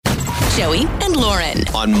Joey and Lauren.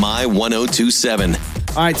 On My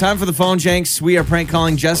 102.7. All right, time for the phone, Jenks. We are prank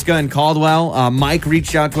calling Jessica in Caldwell. Mike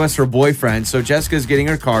reached out to us, her boyfriend. So Jessica's getting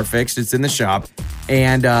her car fixed. It's in the shop.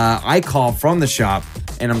 And I call from the shop,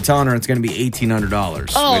 and I'm telling her it's going to be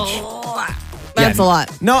 $1,800. Oh, that's a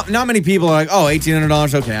lot. No, not many people are like, oh,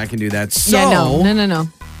 $1,800. Okay, I can do that. So No.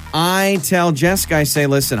 I tell Jessica, I say,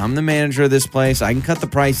 listen, I'm the manager of this place. I can cut the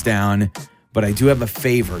price down, but I do have a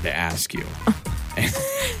favor to ask you.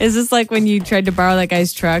 Is this like when you tried to borrow that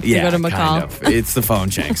guy's truck to go to McCall? Kind of. It's the phone,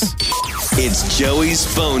 Jenks. It's Joey's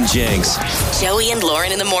Phone Jenks. Joey and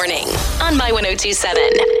Lauren in the morning on My 102.7.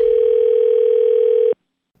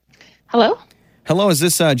 Hello? Hello, is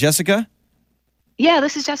this Jessica? Yeah,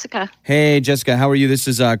 this is Jessica. Hey, Jessica, how are you? This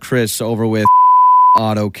is Chris over with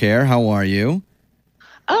Auto Care. How are you?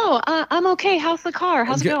 Oh, I'm okay. How's the car?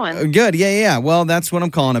 How's it going? Good. Yeah. Well, that's what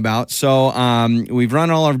I'm calling about. So we've run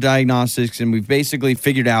all our diagnostics, and we've basically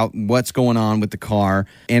figured out what's going on with the car.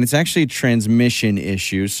 And it's actually a transmission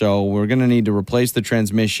issue. So we're going to need to replace the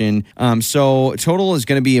transmission. So total is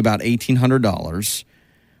going to be about $1,800.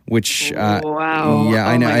 Which, wow. Yeah,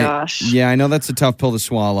 I know. My gosh. I know that's a tough pill to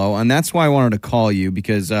swallow. And that's why I wanted to call you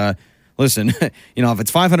because, listen, if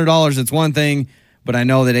it's $500, it's one thing. But I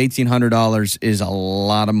know that $1,800 is a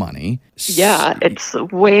lot of money. Yeah, it's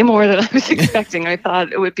way more than I was expecting. I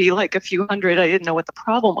thought it would be like a few hundred. I didn't know what the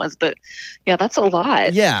problem was, but yeah, that's a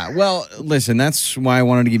lot. Yeah, well, listen, that's why I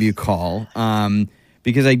wanted to give you a call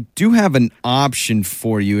because I do have an option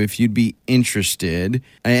for you if you'd be interested.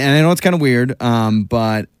 And I know it's kind of weird,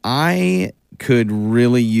 but I could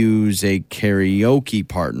really use a karaoke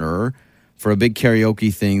partner for a big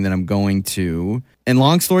karaoke thing that I'm going to. And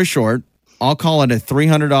long story short, I'll call it a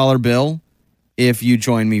 $300 bill if you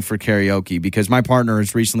join me for karaoke because my partner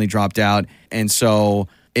has recently dropped out. And so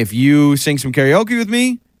if you sing some karaoke with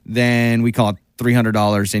me, then we call it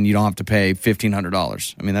 $300 and you don't have to pay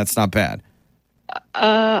 $1,500. I mean, that's not bad.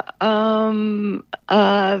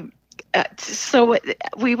 So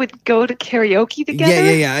we would go to karaoke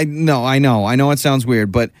together? Yeah. I know it sounds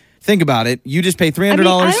weird, but think about it. You just pay $300.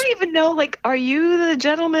 I don't even know, are you the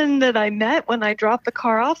gentleman that I met when I dropped the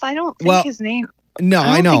car off? I don't think his name. No,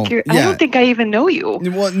 I know. I don't think I even know you.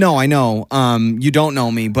 Well, no, I know. You don't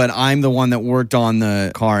know me, but I'm the one that worked on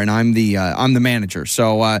the car, and I'm the manager.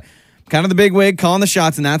 So kind of the big wig, calling the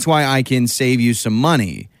shots, and that's why I can save you some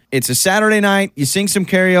money. It's a Saturday night. You sing some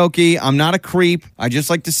karaoke. I'm not a creep. I just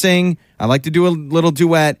like to sing. I like to do a little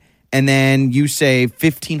duet, and then you save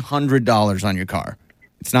 $1,500 on your car.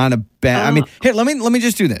 It's not a bad. I mean, here, let me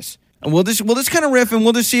just do this. We'll just kind of riff and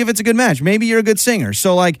we'll just see if it's a good match. Maybe you're a good singer.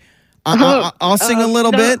 So I'll sing a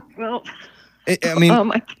little bit. Well, I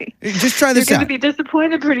mean, just try this you're out. You're going to be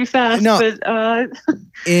disappointed pretty fast. No, but,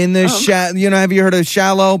 in the have you heard of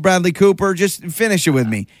Shallow? Bradley Cooper. Just finish it with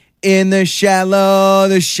me. In the shallow,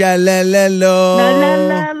 the shallow. La la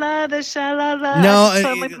la la, the shalala. No, that's the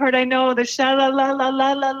only part I know. The shalala la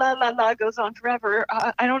la la la la la goes on forever.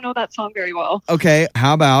 I don't know that song very well. Okay,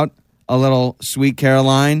 how about a little Sweet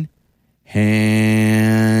Caroline?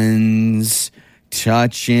 Hands,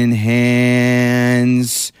 touching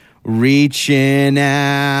hands, reaching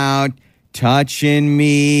out, touching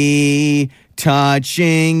me,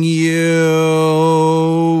 touching you.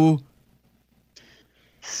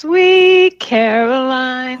 Sweet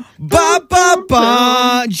Caroline. Ba, ba,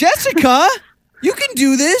 ba. Jessica, you can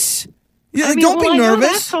do this. Don't be nervous. I know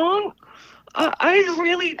that song.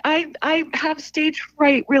 I have stage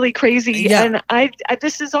fright really crazy, and I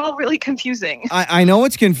this is all really confusing. I know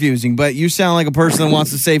it's confusing, but you sound like a person that wants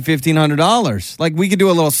to save $1,500. Like, we could do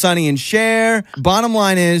a little Sonny and Cher. Bottom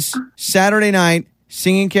line is, Saturday night,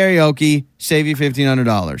 singing karaoke, save you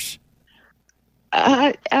 $1,500.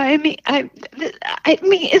 I mean,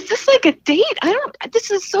 is this like a date?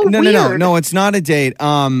 This is so weird. No, it's not a date.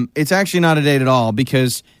 It's actually not a date at all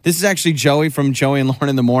because this is actually Joey from Joey and Lauren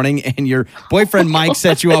in the Morning, and your boyfriend Mike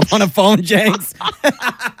set you up on a phone, Jenks.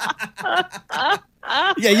 Yeah,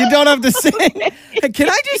 you don't have to sing. Can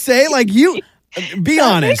I just say, be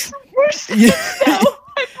honest. Makes worse sense.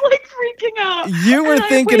 I'm freaking out. You were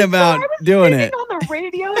thinking about doing it on the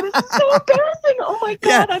radio. This is so embarrassing. Oh my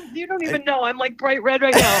God. Yeah. You don't even know. I'm bright red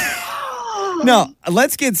right now. No,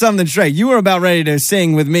 let's get something straight. You were about ready to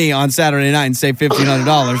sing with me on Saturday night and save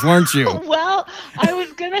 $1,500, weren't you? Well, I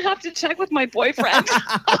was going to have to check with my boyfriend.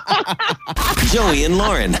 Joey and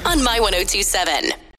Lauren on My 102.7.